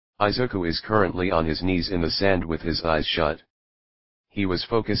Izuku is currently on his knees in the sand with his eyes shut. He was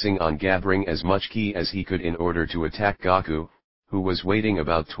focusing on gathering as much ki as he could in order to attack Goku, who was waiting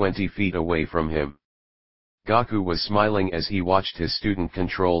about 20 feet away from him. Goku was smiling as he watched his student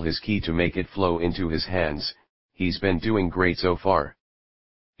control his ki to make it flow into his hands. He's been doing great so far.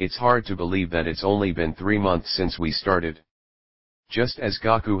 It's hard to believe that it's only been 3 months since we started. Just as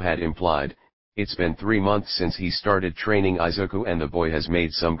Goku had implied, it's been 3 months since he started training Izuku, and the boy has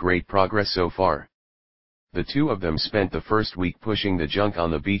made some great progress so far. The two of them spent the first week pushing the junk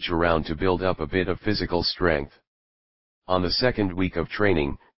on the beach around to build up a bit of physical strength. On the second week of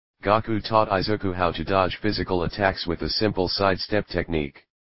training, Goku taught Izuku how to dodge physical attacks with a simple sidestep technique.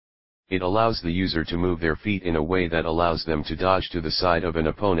 It allows the user to move their feet in a way that allows them to dodge to the side of an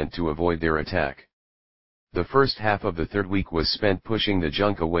opponent to avoid their attack. The first half of the third week was spent pushing the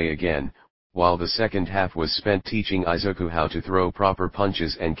junk away again, while the second half was spent teaching Izuku how to throw proper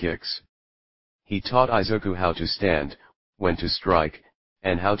punches and kicks. He taught Izuku how to stand, when to strike,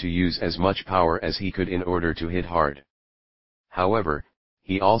 and how to use as much power as he could in order to hit hard. However,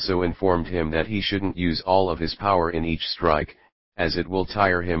 he also informed him that he shouldn't use all of his power in each strike, as it will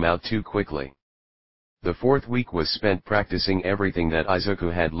tire him out too quickly. The fourth week was spent practicing everything that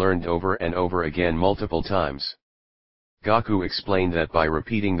Izuku had learned over and over again multiple times. Goku explained that by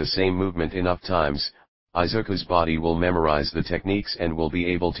repeating the same movement enough times, Izuku's body will memorize the techniques and will be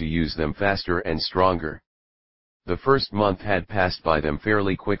able to use them faster and stronger. The first month had passed by them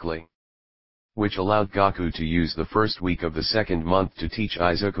fairly quickly, which allowed Goku to use the first week of the second month to teach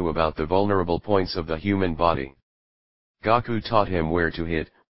Izuku about the vulnerable points of the human body. Goku taught him where to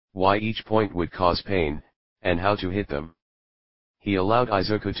hit, why each point would cause pain, and how to hit them. He allowed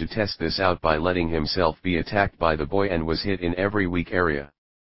Izuku to test this out by letting himself be attacked by the boy and was hit in every weak area.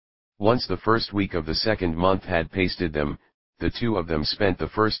 Once the first week of the second month had pasted them, the two of them spent the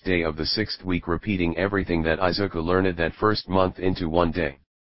first day of the sixth week repeating everything that Izuku learned that first month into one day.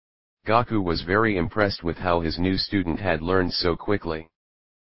 Goku was very impressed with how his new student had learned so quickly.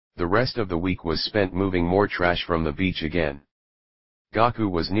 The rest of the week was spent moving more trash from the beach again. Goku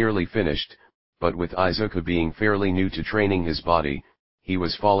was nearly finished, but with Izuku being fairly new to training his body, he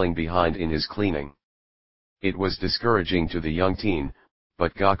was falling behind in his cleaning. It was discouraging to the young teen,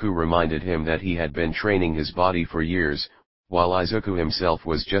 but Goku reminded him that he had been training his body for years, while Izuku himself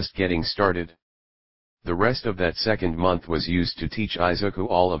was just getting started. The rest of that second month was used to teach Izuku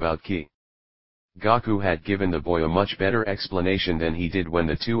all about ki. Goku had given the boy a much better explanation than he did when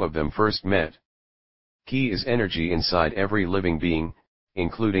the two of them first met. Ki is energy inside every living being,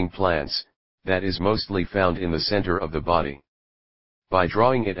 including plants, that is mostly found in the center of the body. By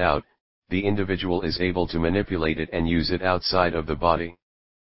drawing it out, the individual is able to manipulate it and use it outside of the body.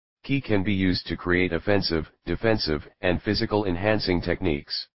 Ki can be used to create offensive, defensive, and physical enhancing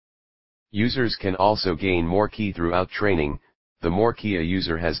techniques. Users can also gain more ki throughout training. The more ki a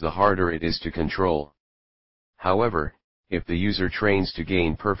user has, the harder it is to control. However, if the user trains to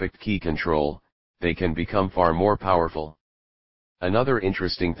gain perfect ki control, they can become far more powerful. Another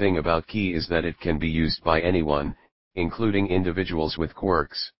interesting thing about ki is that it can be used by anyone, including individuals with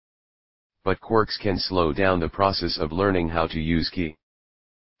quirks. But quirks can slow down the process of learning how to use ki.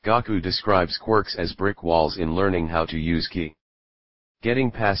 Goku describes quirks as brick walls in learning how to use ki.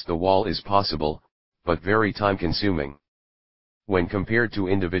 Getting past the wall is possible, but very time-consuming. When compared to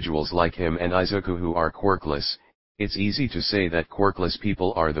individuals like him and Izuku who are quirkless, it's easy to say that quirkless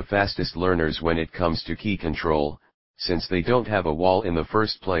people are the fastest learners when it comes to ki control, since they don't have a wall in the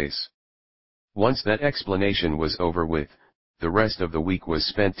first place. Once that explanation was over with, the rest of the week was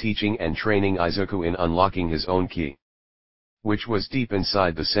spent teaching and training Izuku in unlocking his own ki, which was deep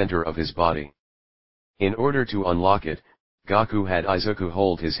inside the center of his body. In order to unlock it, Goku had Izuku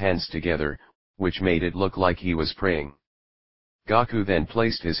hold his hands together, which made it look like he was praying. Goku then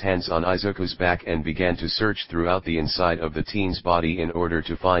placed his hands on Izuku's back and began to search throughout the inside of the teen's body in order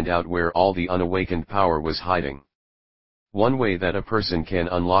to find out where all the unawakened power was hiding. One way that a person can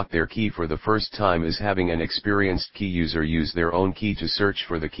unlock their ki for the first time is having an experienced ki user use their own ki to search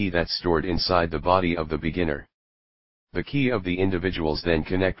for the ki that's stored inside the body of the beginner. The ki of the individuals then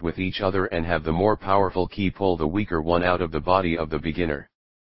connect with each other and have the more powerful ki pull the weaker one out of the body of the beginner.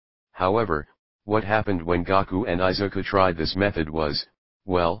 However, what happened when Goku and Izuku tried this method was,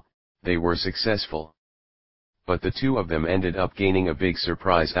 well, they were successful. But the two of them ended up gaining a big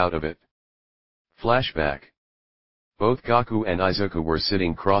surprise out of it. Flashback. Both Goku and Izuku were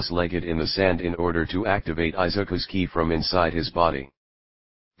sitting cross-legged in the sand in order to activate Izuku's ki from inside his body.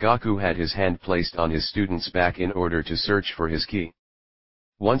 Goku had his hand placed on his student's back in order to search for his ki.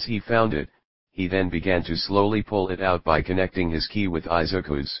 Once he found it, he then began to slowly pull it out by connecting his ki with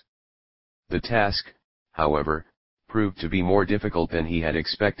Izuku's. The task, however, proved to be more difficult than he had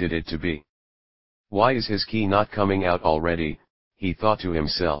expected it to be. Why is his ki not coming out already, he thought to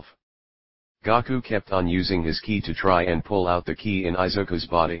himself. Goku kept on using his ki to try and pull out the ki in Izuku's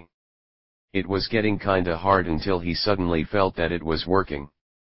body. It was getting kinda hard until he suddenly felt that it was working.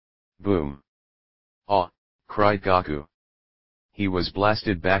 Boom! "Ah!" cried Goku. He was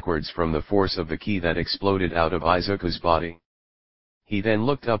blasted backwards from the force of the ki that exploded out of Izuku's body. He then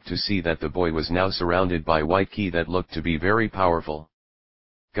looked up to see that the boy was now surrounded by white ki that looked to be very powerful.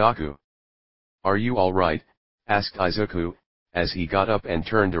 "Goku! Are you alright?" asked Izuku, as he got up and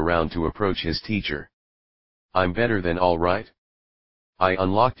turned around to approach his teacher. "I'm better than alright. I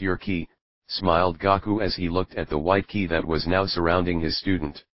unlocked your ki," smiled Goku as he looked at the white ki that was now surrounding his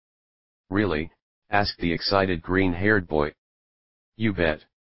student. "Really?" asked the excited green-haired boy. "You bet.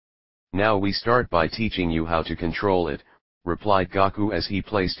 Now we start by teaching you how to control it," replied Goku as he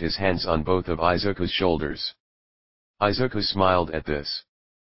placed his hands on both of Izuku's shoulders. Izuku smiled at this.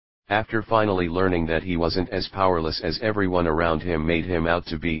 After finally learning that he wasn't as powerless as everyone around him made him out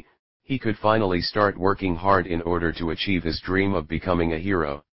to be, he could finally start working hard in order to achieve his dream of becoming a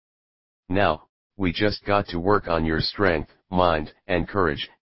hero. "Now, we just got to work on your strength, mind, and courage,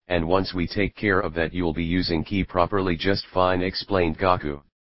 and once we take care of that you'll be using ki properly just fine," explained Goku.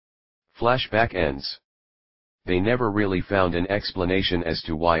 Flashback ends. They never really found an explanation as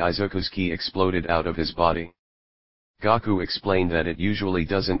to why Izuku's ki exploded out of his body. Goku explained that it usually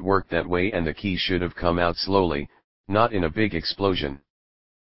doesn't work that way and the ki should have come out slowly, not in a big explosion.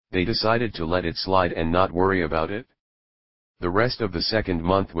 They decided to let it slide and not worry about it. The rest of the second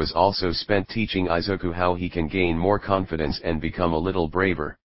month was also spent teaching Izuku how he can gain more confidence and become a little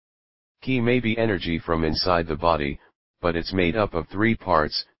braver. Ki may be energy from inside the body, but it's made up of three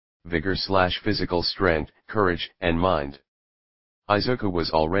parts: vigor/physical strength, courage, and mind. Izuku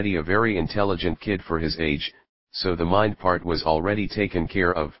was already a very intelligent kid for his age, so the mind part was already taken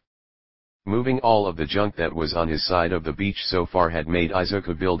care of. Moving all of the junk that was on his side of the beach so far had made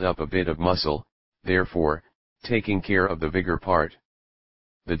Izuku build up a bit of muscle, therefore, taking care of the vigor part.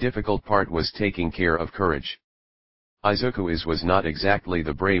 The difficult part was taking care of courage. Izuku was not exactly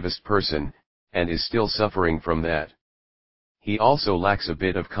the bravest person, and is still suffering from that. He also lacks a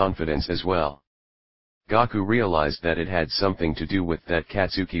bit of confidence as well. Goku realized that it had something to do with that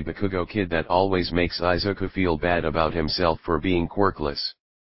Katsuki Bakugo kid that always makes Izuku feel bad about himself for being quirkless.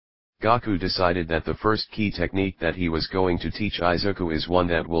 Goku decided that the first ki technique that he was going to teach Izuku is one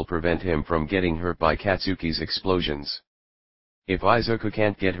that will prevent him from getting hurt by Katsuki's explosions. If Izuku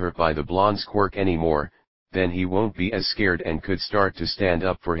can't get hurt by the blonde's quirk anymore, then he won't be as scared and could start to stand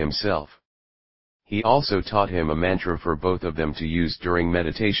up for himself. He also taught him a mantra for both of them to use during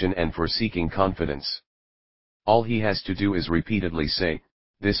meditation and for seeking confidence. All he has to do is repeatedly say,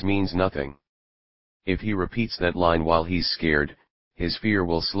 "This means nothing." If he repeats that line while he's scared, his fear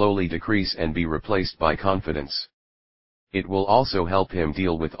will slowly decrease and be replaced by confidence. It will also help him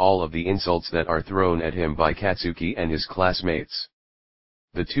deal with all of the insults that are thrown at him by Katsuki and his classmates.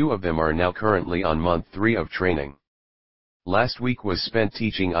 The two of them are now currently on month 3 of training. Last week was spent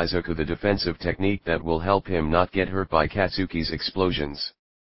teaching Izuku the defensive technique that will help him not get hurt by Katsuki's explosions.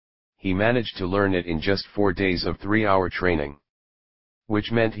 He managed to learn it in just 4 days of 3-hour training.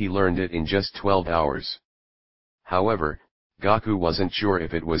 Which meant he learned it in just 12 hours. However, Goku wasn't sure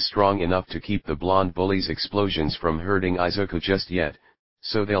if it was strong enough to keep the blonde bully's explosions from hurting Izuku just yet,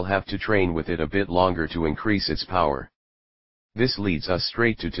 so they'll have to train with it a bit longer to increase its power. This leads us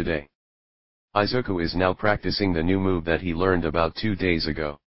straight to today. Izuku is now practicing the new move that he learned about 2 days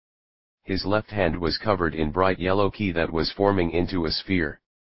ago. His left hand was covered in bright yellow ki that was forming into a sphere.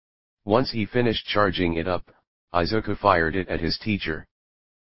 Once he finished charging it up, Izuku fired it at his teacher.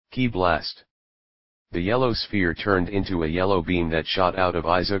 Ki blast. The yellow sphere turned into a yellow beam that shot out of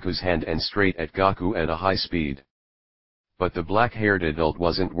Izuku's hand and straight at Goku at a high speed. But the black-haired adult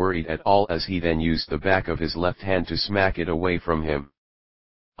wasn't worried at all as he then used the back of his left hand to smack it away from him.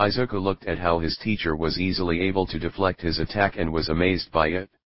 Izuku looked at how his teacher was easily able to deflect his attack and was amazed by it.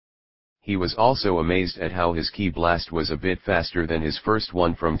 He was also amazed at how his ki blast was a bit faster than his first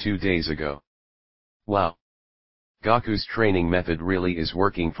one from 2 days ago. Wow! Goku's training method really is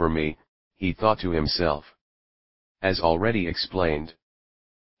working for me, he thought to himself. As already explained,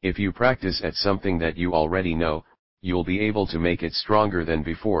 if you practice at something that you already know, you'll be able to make it stronger than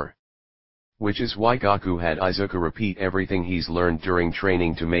before. Which is why Goku had Izuku repeat everything he's learned during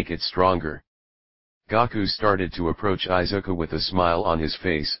training to make it stronger. Goku started to approach Izuku with a smile on his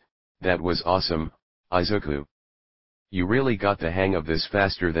face. That was awesome, Izuku. You really got the hang of this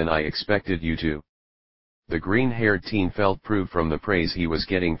faster than I expected you to. The green-haired teen felt proof from the praise he was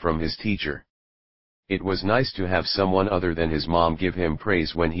getting from his teacher. It was nice to have someone other than his mom give him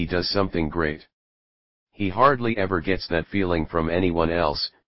praise when he does something great. He hardly ever gets that feeling from anyone else,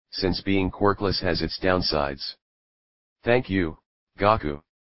 since being quirkless has its downsides. "Thank you, Goku.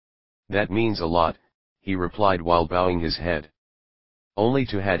 That means a lot," he replied while bowing his head. Only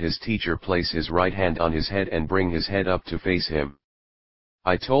to had his teacher place his right hand on his head and bring his head up to face him.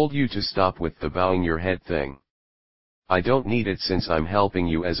 "I told you to stop with the bowing your head thing. I don't need it since I'm helping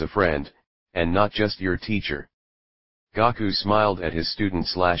you as a friend, and not just your teacher." Goku smiled at his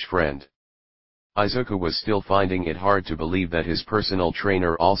student/friend. Izuku was still finding it hard to believe that his personal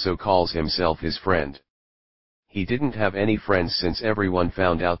trainer also calls himself his friend. He didn't have any friends since everyone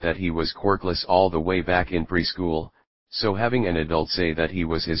found out that he was quirkless all the way back in preschool, so having an adult say that he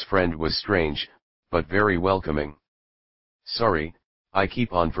was his friend was strange, but very welcoming. "Sorry, I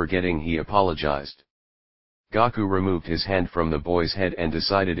keep on forgetting," he apologized. Goku removed his hand from the boy's head and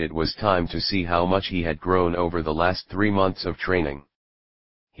decided it was time to see how much he had grown over the last 3 months of training.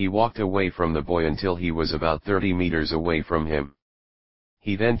 He walked away from the boy until he was about 30 meters away from him.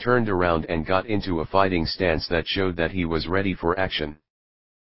 He then turned around and got into a fighting stance that showed that he was ready for action.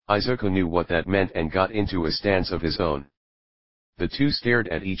 Izuku knew what that meant and got into a stance of his own. The two stared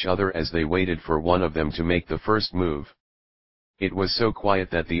at each other as they waited for one of them to make the first move. It was so quiet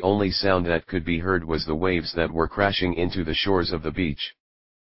that the only sound that could be heard was the waves that were crashing into the shores of the beach.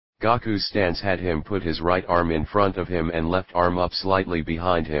 Goku's stance had him put his right arm in front of him and left arm up slightly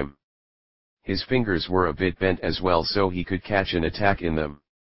behind him. His fingers were a bit bent as well so he could catch an attack in them.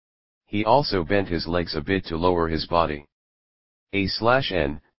 He also bent his legs a bit to lower his body.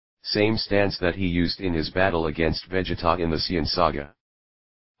 A/N, same stance that he used in his battle against Vegeta in the Saiyan saga.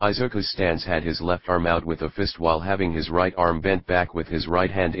 Izuku's stance had his left arm out with a fist while having his right arm bent back with his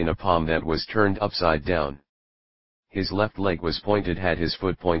right hand in a palm that was turned upside down. His left leg was pointed, had his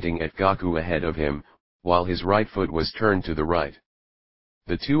foot pointing at Goku ahead of him, while his right foot was turned to the right.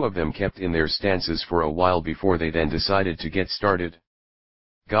 The two of them kept in their stances for a while before they then decided to get started.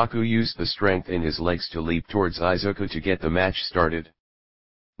 Goku used the strength in his legs to leap towards Izuku to get the match started.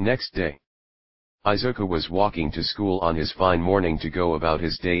 Next day, Izuku was walking to school on his fine morning to go about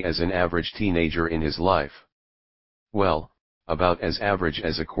his day as an average teenager in his life. Well, about as average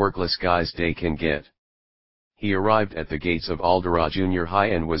as a quirkless guy's day can get. He arrived at the gates of Aldera Junior High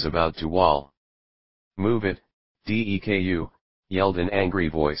and was about to wall. "Move it, Deku," yelled an angry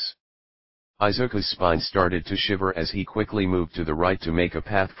voice. Izuku's spine started to shiver as he quickly moved to the right to make a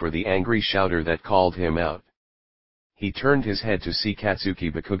path for the angry shouter that called him out. He turned his head to see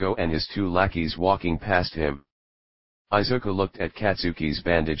Katsuki Bakugo and his two lackeys walking past him. Izuku looked at Katsuki's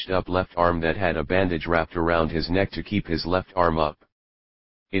bandaged up left arm that had a bandage wrapped around his neck to keep his left arm up.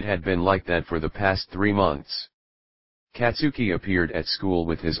 It had been like that for the past 3 months. Katsuki appeared at school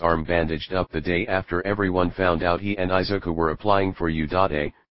with his arm bandaged up the day after everyone found out he and Izuku were applying for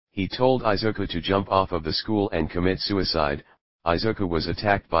U.A. He told Izuku to jump off of the school and commit suicide. Izuku was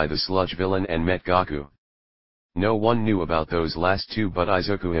attacked by the sludge villain and met Goku. No one knew about those last two but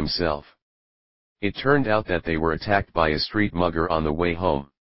Izuku himself. It turned out that they were attacked by a street mugger on the way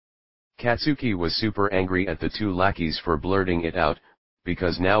home. Katsuki was super angry at the two lackeys for blurting it out,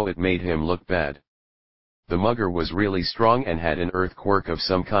 because now it made him look bad. The mugger was really strong and had an earth quirk of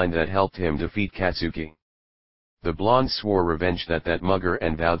some kind that helped him defeat Katsuki. The blonde swore revenge that mugger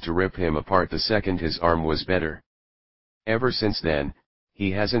and vowed to rip him apart the second his arm was better. Ever since then,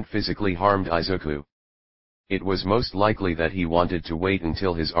 he hasn't physically harmed Izuku. It was most likely that he wanted to wait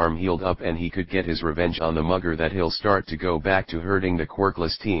until his arm healed up and he could get his revenge on the mugger, that he'll start to go back to hurting the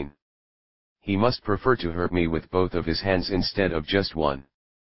quirkless teen. He must prefer to hurt me with both of his hands instead of just one.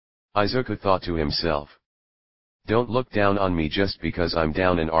 Izuku thought to himself. Don't look down on me just because I'm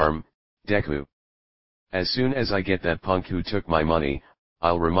down an arm, Deku. As soon as I get that punk who took my money,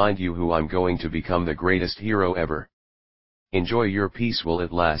 I'll remind you who I'm going to become, the greatest hero ever. Enjoy your peace while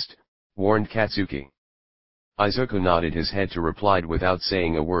it lasts, warned Katsuki. Izuku nodded his head to reply without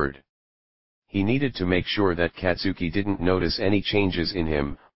saying a word. He needed to make sure that Katsuki didn't notice any changes in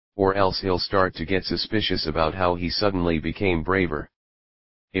him, or else he'll start to get suspicious about how he suddenly became braver.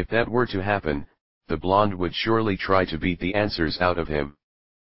 If that were to happen, the blonde would surely try to beat the answers out of him.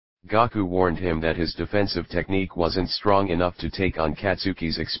 Goku warned him that his defensive technique wasn't strong enough to take on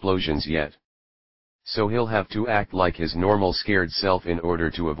Katsuki's explosions yet. So he'll have to act like his normal scared self in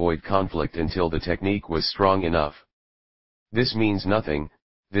order to avoid conflict until the technique was strong enough. This means nothing,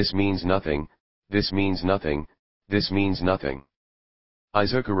 this means nothing, this means nothing, this means nothing.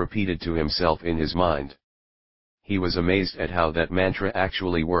 Izuku repeated to himself in his mind. He was amazed at how that mantra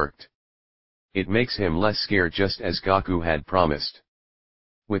actually worked. It makes him less scared just as Goku had promised.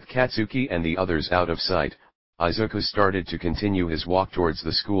 With Katsuki and the others out of sight, Izuku started to continue his walk towards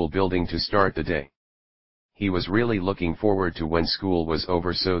the school building to start the day. He was really looking forward to when school was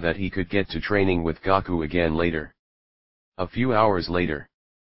over so that he could get to training with Goku again later. A few hours later,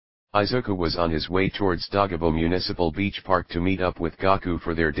 Izuku was on his way towards Dagabo Municipal Beach Park to meet up with Goku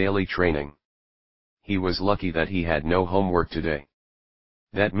for their daily training. He was lucky that he had no homework today.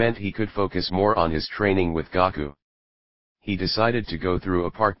 That meant he could focus more on his training with Goku. He decided to go through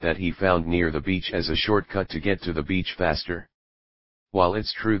a park that he found near the beach as a shortcut to get to the beach faster. While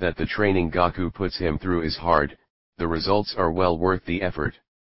it's true that the training Goku puts him through is hard, the results are well worth the effort.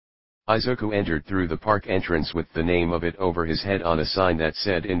 Izuku entered through the park entrance with the name of it over his head on a sign that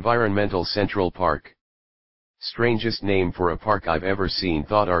said Environmental Central Park. Strangest name for a park I've ever seen,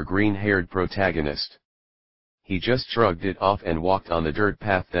 thought our green-haired protagonist. He just shrugged it off and walked on the dirt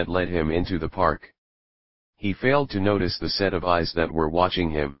path that led him into the park. He failed to notice the set of eyes that were watching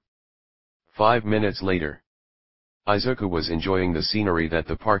him. 5 minutes later, Izuku was enjoying the scenery that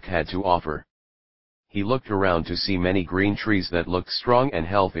the park had to offer. He looked around to see many green trees that looked strong and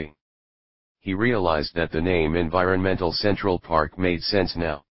healthy. He realized that the name Environmental Central Park made sense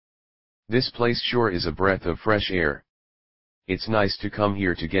now. This place sure is a breath of fresh air. It's nice to come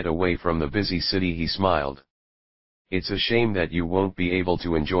here to get away from the busy city, he smiled. It's a shame that you won't be able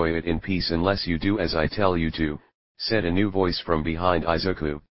to enjoy it in peace unless you do as I tell you to, said a new voice from behind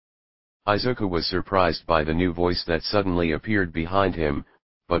Izuku. Izuku was surprised by the new voice that suddenly appeared behind him,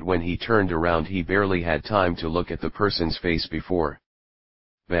 but when he turned around he barely had time to look at the person's face before.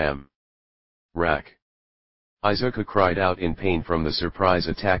 Bam! Rack! Izuku cried out in pain from the surprise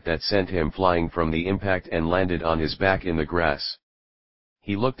attack that sent him flying from the impact and landed on his back in the grass.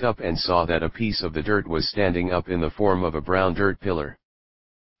 He looked up and saw that a piece of the dirt was standing up in the form of a brown dirt pillar.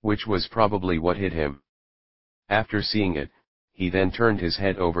 Which was probably what hit him. After seeing it, he then turned his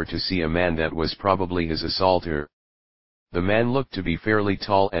head over to see a man that was probably his assaulter. The man looked to be fairly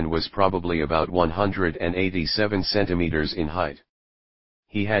tall and was probably about 187 centimeters in height.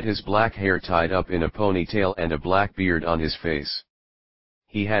 He had his black hair tied up in a ponytail and a black beard on his face.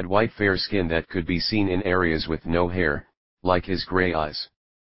 He had white fair skin that could be seen in areas with no hair, like his gray eyes.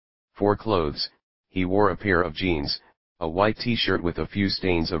 For clothes, he wore a pair of jeans, a white t-shirt with a few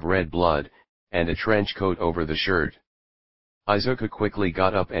stains of red blood, and a trench coat over the shirt. Izuku quickly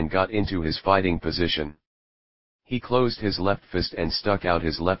got up and got into his fighting position. He closed his left fist and stuck out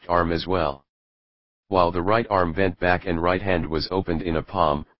his left arm as well. While the right arm bent back and right hand was opened in a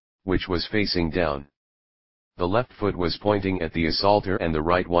palm, which was facing down. The left foot was pointing at the assaulter and the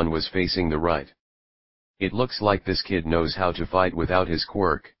right one was facing the right. It looks like this kid knows how to fight without his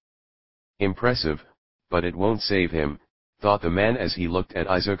quirk. Impressive, but it won't save him, thought the man as he looked at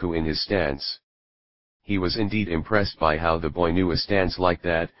Izuku in his stance. He was indeed impressed by how the boy knew a stance like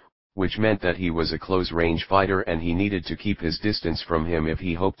that, which meant that he was a close-range fighter and he needed to keep his distance from him if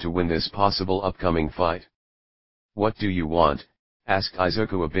he hoped to win this possible upcoming fight. What do you want? Asked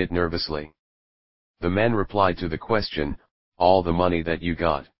Izuku a bit nervously. The man replied to the question, all the money that you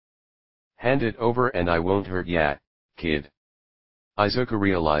got. Hand it over and I won't hurt ya, kid. Izuku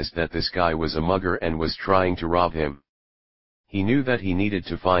realized that this guy was a mugger and was trying to rob him. He knew that he needed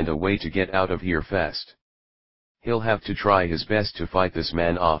to find a way to get out of here fast. He'll have to try his best to fight this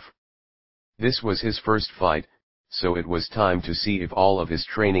man off. This was his first fight, so it was time to see if all of his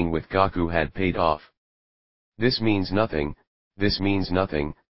training with Goku had paid off. This means nothing, this means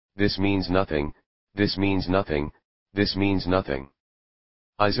nothing, this means nothing, this means nothing, this means nothing.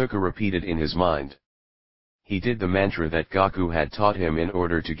 Izuku repeated in his mind. He did the mantra that Goku had taught him in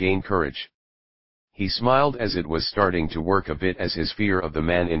order to gain courage. He smiled as it was starting to work a bit as his fear of the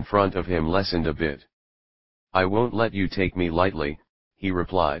man in front of him lessened a bit. I won't let you take me lightly, he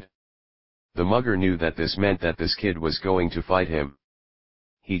replied. The mugger knew that this meant that this kid was going to fight him.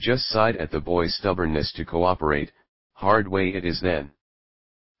 He just sighed at the boy's stubbornness to cooperate. Hard way it is then.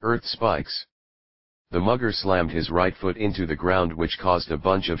 Earth spikes. The mugger slammed his right foot into the ground, which caused a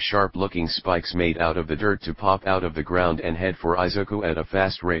bunch of sharp-looking spikes made out of the dirt to pop out of the ground and head for Izuku at a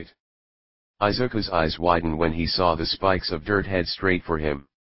fast rate. Izuku's eyes widened when he saw the spikes of dirt head straight for him.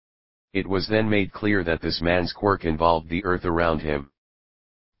 It was then made clear that this man's quirk involved the earth around him.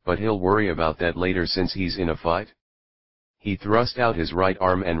 But he'll worry about that later since he's in a fight. He thrust out his right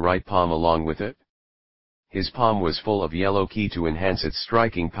arm and right palm along with it. His palm was full of yellow ki to enhance its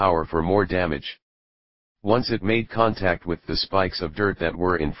striking power for more damage. Once it made contact with the spikes of dirt that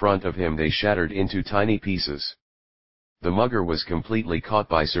were in front of him, they shattered into tiny pieces. The mugger was completely caught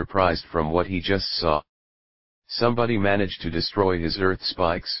by surprise from what he just saw. Somebody managed to destroy his earth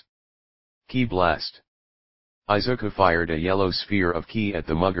spikes. Ki blast. Izuku fired a yellow sphere of ki at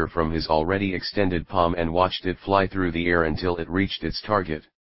the mugger from his already extended palm and watched it fly through the air until it reached its target.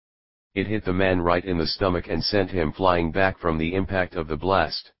 It hit the man right in the stomach and sent him flying back from the impact of the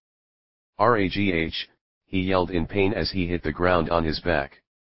blast. Ragh, he yelled in pain as he hit the ground on his back.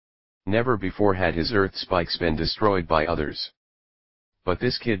 Never before had his earth spikes been destroyed by others. But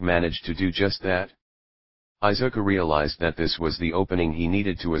this kid managed to do just that. Izuku realized that this was the opening he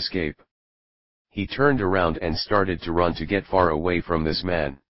needed to escape. He turned around and started to run to get far away from this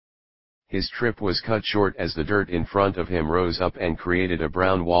man. His trip was cut short as the dirt in front of him rose up and created a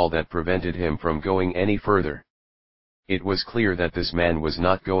brown wall that prevented him from going any further. It was clear that this man was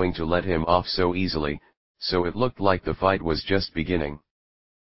not going to let him off so easily, so it looked like the fight was just beginning.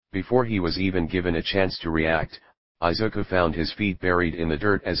 Before he was even given a chance to react, Izuku found his feet buried in the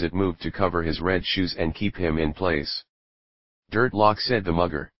dirt as it moved to cover his red shoes and keep him in place. "Dirt lock," said the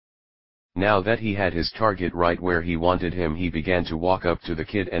mugger. Now that he had his target right where he wanted him, he began to walk up to the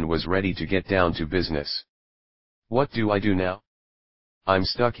kid and was ready to get down to business. "What do I do now? I'm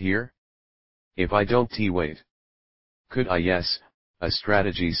stuck here? If I don't wait. Could I?" Yes, a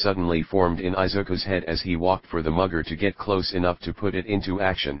strategy suddenly formed in Izuku's head as he walked for the mugger to get close enough to put it into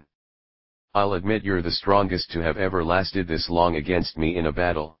action. "I'll admit you're the strongest to have ever lasted this long against me in a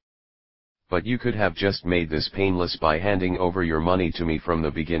battle. But you could have just made this painless by handing over your money to me from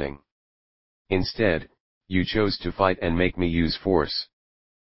the beginning. Instead, you chose to fight and make me use force.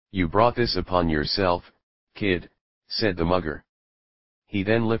 You brought this upon yourself, kid," said the mugger. He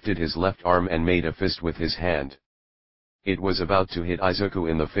then lifted his left arm and made a fist with his hand. It was about to hit Izuku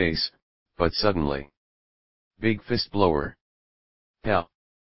in the face, but suddenly. Big fist blower. Pow.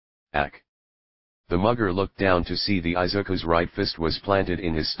 Ack. The mugger looked down to see the Izuku's right fist was planted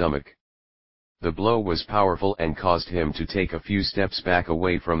in his stomach. The blow was powerful and caused him to take a few steps back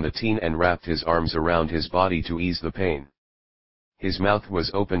away from the teen and wrapped his arms around his body to ease the pain. His mouth was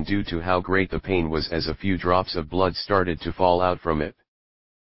open due to how great the pain was as a few drops of blood started to fall out from it.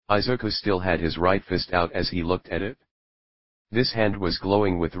 Izuku still had his right fist out as he looked at it. This hand was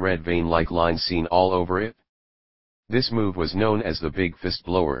glowing with red vein-like lines seen all over it. This move was known as the Big Fist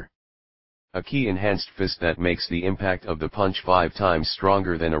Blower. A ki-enhanced fist that makes the impact of the punch 5 times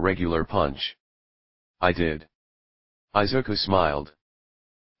stronger than a regular punch. "I did." Izuku smiled.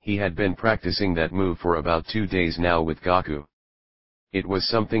 He had been practicing that move for about 2 days now with Goku. It was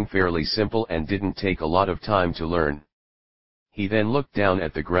something fairly simple and didn't take a lot of time to learn. He then looked down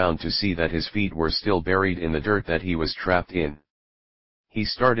at the ground to see that his feet were still buried in the dirt that he was trapped in. He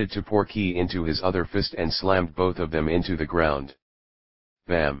started to pour ki into his other fist and slammed both of them into the ground.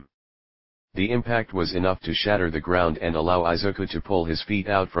 Bam! The impact was enough to shatter the ground and allow Izuku to pull his feet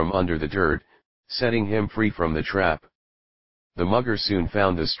out from under the dirt, setting him free from the trap. The mugger soon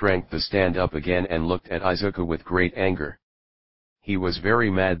found the strength to stand up again and looked at Izuku with great anger. He was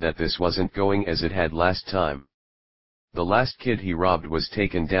very mad that this wasn't going as it had last time. The last kid he robbed was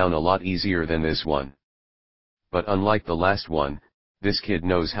taken down a lot easier than this one. But unlike the last one, this kid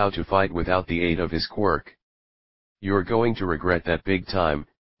knows how to fight without the aid of his quirk. "You're going to regret that big time,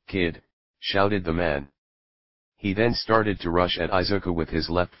 kid," shouted the man. He then started to rush at Izuku with his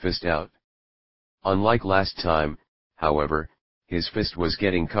left fist out. Unlike last time, however, his fist was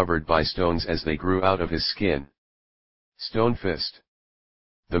getting covered by stones as they grew out of his skin. Stone fist.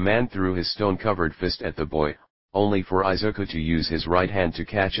 The man threw his stone-covered fist at the boy, only for Izuku to use his right hand to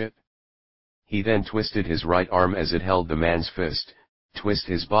catch it. He then twisted his right arm as it held the man's fist, twist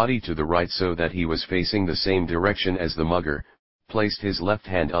his body to the right so that he was facing the same direction as the mugger, placed his left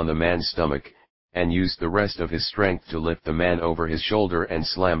hand on the man's stomach, and used the rest of his strength to lift the man over his shoulder and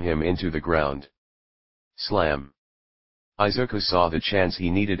slam him into the ground. Slam. Izuku saw the chance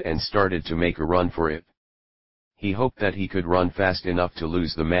he needed and started to make a run for it. He hoped that he could run fast enough to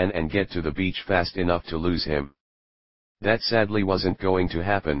lose the man and get to the beach fast enough to lose him. That sadly wasn't going to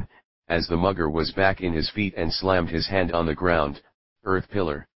happen, as the mugger was back in his feet and slammed his hand on the ground. Earth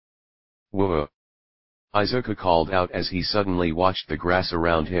pillar. Whoa! Izuku called out as he suddenly watched the grass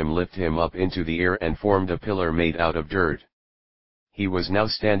around him lift him up into the air and formed a pillar made out of dirt. He was now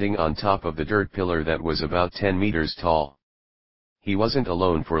standing on top of the dirt pillar that was about 10 meters tall. He wasn't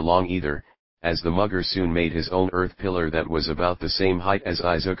alone for long either, as the mugger soon made his own earth pillar that was about the same height as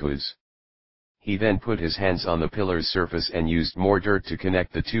Izuku's. He then put his hands on the pillar's surface and used more dirt to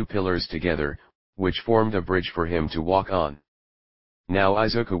connect the two pillars together, which formed a bridge for him to walk on. Now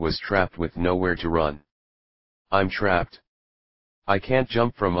Izuku was trapped with nowhere to run. "I'm trapped. I can't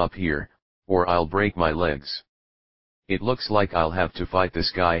jump from up here, or I'll break my legs. It looks like I'll have to fight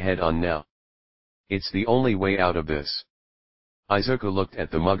this guy head on now. It's the only way out of this." Izuku looked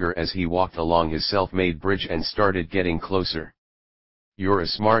at the mugger as he walked along his self-made bridge and started getting closer. "You're a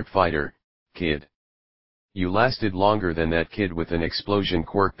smart fighter, kid. You lasted longer than that kid with an explosion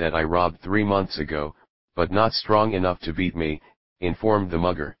quirk that I robbed 3 months ago, but not strong enough to beat me," informed the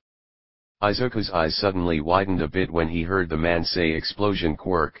mugger. Izuku's eyes suddenly widened a bit when he heard the man say explosion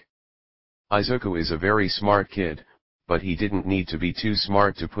quirk. Izuku is a very smart kid, but he didn't need to be too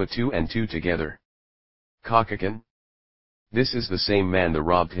smart to put 2 and 2 together. Kakukin? This is the same man that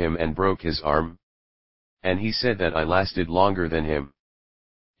robbed him and broke his arm? And he said that I lasted longer than him.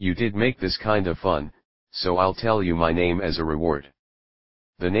 You did make this kind of fun, so I'll tell you my name as a reward.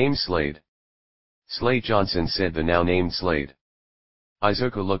 The name Slade. Slade Johnson, said the now named Slade.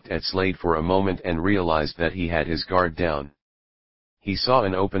 Izuku looked at Slade for a moment and realized that he had his guard down. He saw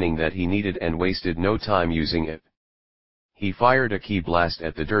an opening that he needed and wasted no time using it. He fired a ki blast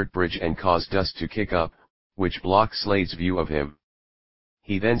at the dirt bridge and caused dust to kick up, which blocked Slade's view of him.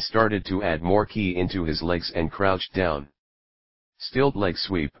 He then started to add more ki into his legs and crouched down. Stilt leg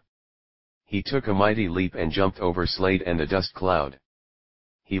sweep. He took a mighty leap and jumped over Slade and the dust cloud.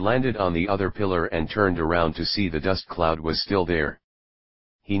 He landed on the other pillar and turned around to see the dust cloud was still there.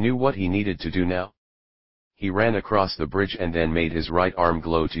 He knew what he needed to do now. He ran across the bridge and then made his right arm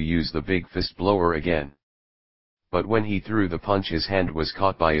glow to use the big fist blower again. But when he threw the punch, his hand was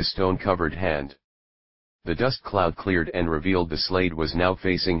caught by a stone-covered hand. The dust cloud cleared and revealed the Slade was now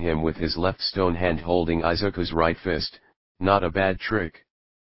facing him with his left stone hand holding Izuku's right fist. Not a bad trick.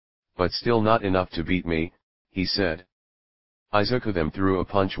 But still not enough to beat me, he said. Izuku then threw a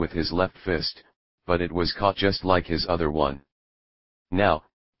punch with his left fist, but it was caught just like his other one. Now,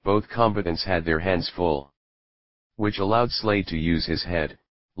 both combatants had their hands full. Which allowed Slade to use his head,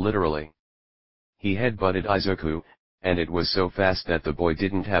 literally. He headbutted Izuku, and it was so fast that the boy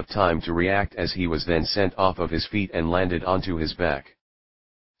didn't have time to react as he was then sent off of his feet and landed onto his back.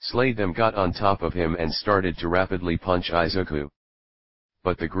 Slade then got on top of him and started to rapidly punch Izuku.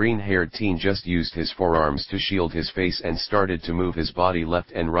 But the green-haired teen just used his forearms to shield his face and started to move his body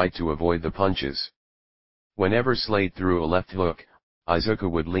left and right to avoid the punches. Whenever Slade threw a left hook, Izuku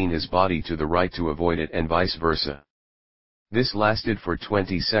would lean his body to the right to avoid it and vice versa. This lasted for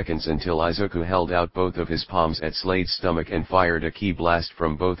 20 seconds until Izuku held out both of his palms at Slade's stomach and fired a ki blast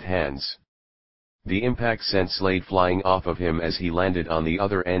from both hands. The impact sent Slade flying off of him as he landed on the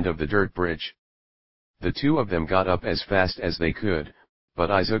other end of the dirt bridge. The two of them got up as fast as they could, but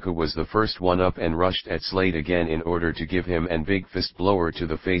Izuku was the first one up and rushed at Slade again in order to give him an big fist blower to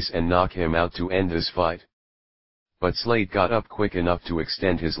the face and knock him out to end this fight. But Slade got up quick enough to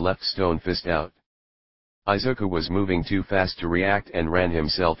extend his left stone fist out. Izuku was moving too fast to react and ran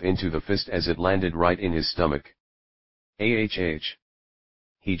himself into the fist as it landed right in his stomach.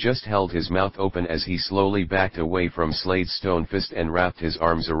 He just held his mouth open as he slowly backed away from Slade's stone fist and wrapped his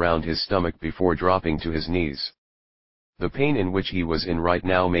arms around his stomach before dropping to his knees. The pain in which he was in right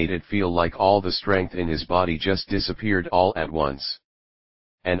now made it feel like all the strength in his body just disappeared all at once.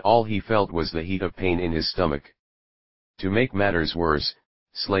 And all he felt was the heat of pain in his stomach. To make matters worse,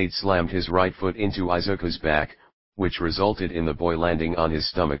 Slade slammed his right foot into Izuku's back, which resulted in the boy landing on his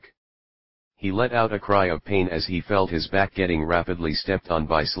stomach. He let out a cry of pain as he felt his back getting rapidly stepped on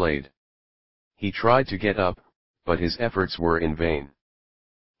by Slade. He tried to get up, but his efforts were in vain.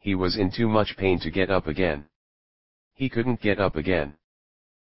 He was in too much pain to get up again. He couldn't get up again.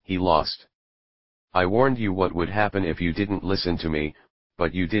 He lost. I warned you what would happen if you didn't listen to me,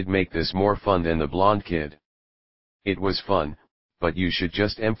 but you did make this more fun than the blonde kid. It was fun, but you should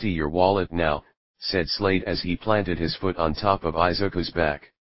just empty your wallet now, said Slade as he planted his foot on top of Izuku's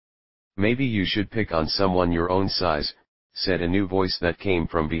back. Maybe you should pick on someone your own size, said a new voice that came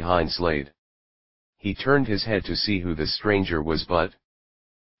from behind Slade. He turned his head to see who the stranger was, but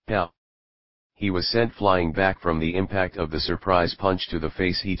pow! He was sent flying back from the impact of the surprise punch to the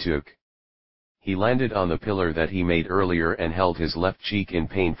face he took. He landed on the pillar that he made earlier and held his left cheek in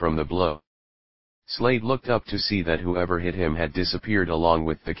pain from the blow. Slade looked up to see that whoever hit him had disappeared along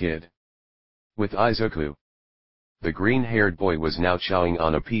with the kid. With Izuku. The green-haired boy was now chowing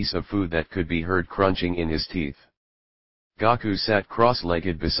on a piece of food that could be heard crunching in his teeth. Goku sat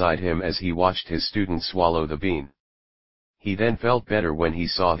cross-legged beside him as he watched his student swallow the bean. He then felt better when he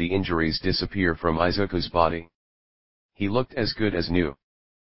saw the injuries disappear from Izuku's body. He looked as good as new.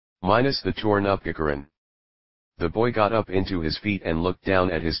 Minus the torn-up Gikurin. The boy got up into his feet and looked down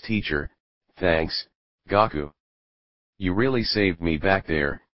at his teacher. Thanks, Goku. You really saved me back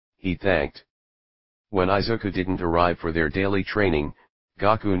there, he thanked. When Izuku didn't arrive for their daily training,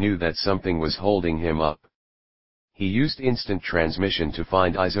 Goku knew that something was holding him up. He used instant transmission to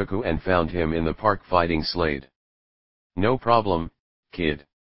find Izuku and found him in the park fighting Slade. No problem, kid.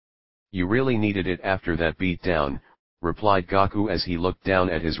 You really needed it after that beatdown, replied Goku as he looked down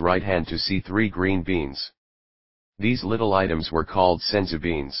at his right hand to see 3 green beans. These little items were called senzu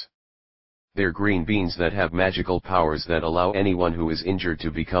beans. They're green beans that have magical powers that allow anyone who is injured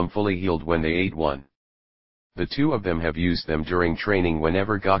to become fully healed when they ate one. The 2 of them have used them during training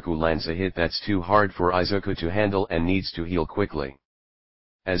whenever Goku lands a hit that's too hard for Izuku to handle and needs to heal quickly.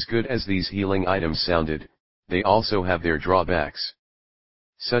 As good as these healing items sounded, they also have their drawbacks.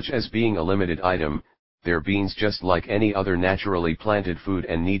 Such as being a limited item, they're beans just like any other naturally planted food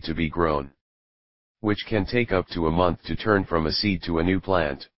and need to be grown, which can take up to a month to turn from a seed to a new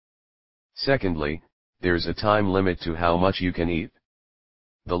plant. Secondly, there's a time limit to how much you can eat.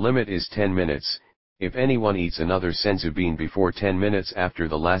 The limit is 10 minutes, if anyone eats another senzu bean before 10 minutes after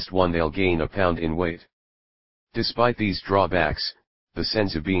the last one they'll gain a pound in weight. Despite these drawbacks, the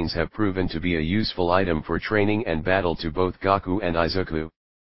senzu beans have proven to be a useful item for training and battle to both Goku and Izuku.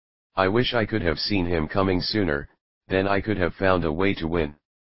 I wish I could have seen him coming sooner, then I could have found a way to win.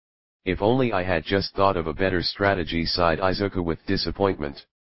 If only I had just thought of a better strategy, sighed Izuku with disappointment.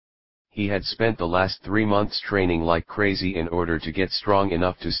 He had spent the last 3 months training like crazy in order to get strong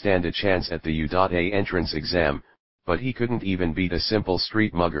enough to stand a chance at the U.A entrance exam, but he couldn't even beat a simple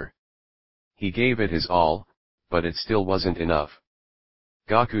street mugger. He gave it his all, but it still wasn't enough.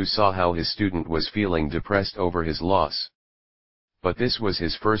 Goku saw how his student was feeling depressed over his loss. But this was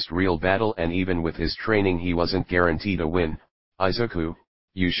his first real battle, and even with his training he wasn't guaranteed a win. Izuku,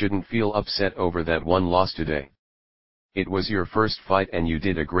 you shouldn't feel upset over that one loss today. It was your first fight and you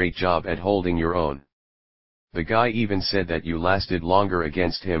did a great job at holding your own. The guy even said that you lasted longer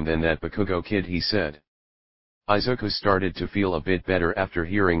against him than that Bakugo kid, he said. Izuku started to feel a bit better after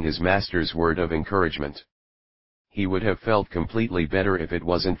hearing his master's word of encouragement. He would have felt completely better if it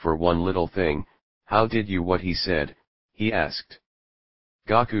wasn't for one little thing. How did you what he said? He asked.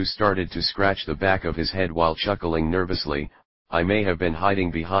 Goku started to scratch the back of his head while chuckling nervously. I may have been hiding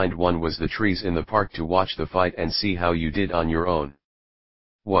behind one was the trees in the park to watch the fight and see how you did on your own.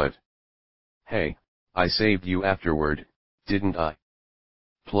 What? Hey, I saved you afterward, didn't I?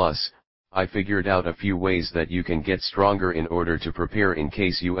 Plus, I figured out a few ways that you can get stronger in order to prepare in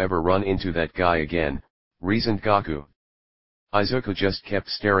case you ever run into that guy again, reasoned Goku. Izuku just kept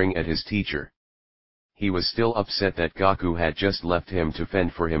staring at his teacher. He was still upset that Goku had just left him to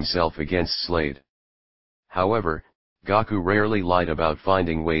fend for himself against Slade. However, Goku rarely lied about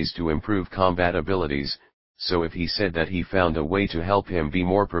finding ways to improve combat abilities, so if he said that he found a way to help him be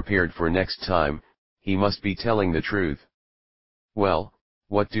more prepared for next time, he must be telling the truth. Well,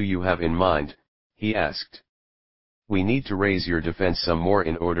 what do you have in mind? He asked. We need to raise your defense some more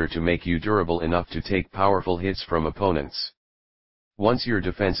in order to make you durable enough to take powerful hits from opponents. Once your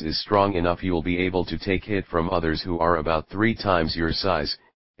defense is strong enough you'll be able to take hit from others who are about 3 times your size,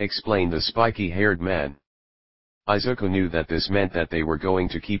 explained the spiky-haired man. Izuku knew that this meant that they were going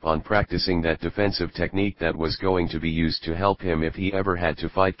to keep on practicing that defensive technique that was going to be used to help him if he ever had to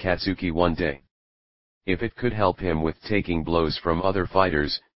fight Katsuki one day. If it could help him with taking blows from other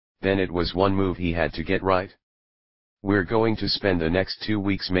fighters, then it was one move he had to get right. We're going to spend the next 2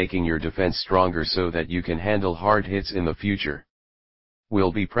 weeks making your defense stronger so that you can handle hard hits in the future.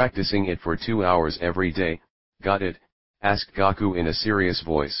 We'll be practicing it for 2 hours every day, got it? Asked Goku in a serious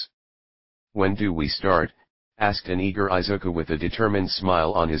voice. When do we start? Asked an eager Izuku with a determined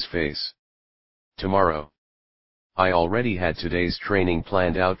smile on his face. Tomorrow. I already had today's training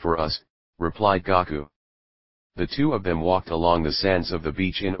planned out for us, replied Goku. The 2 of them walked along the sands of the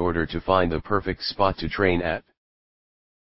beach in order to find the perfect spot to train at.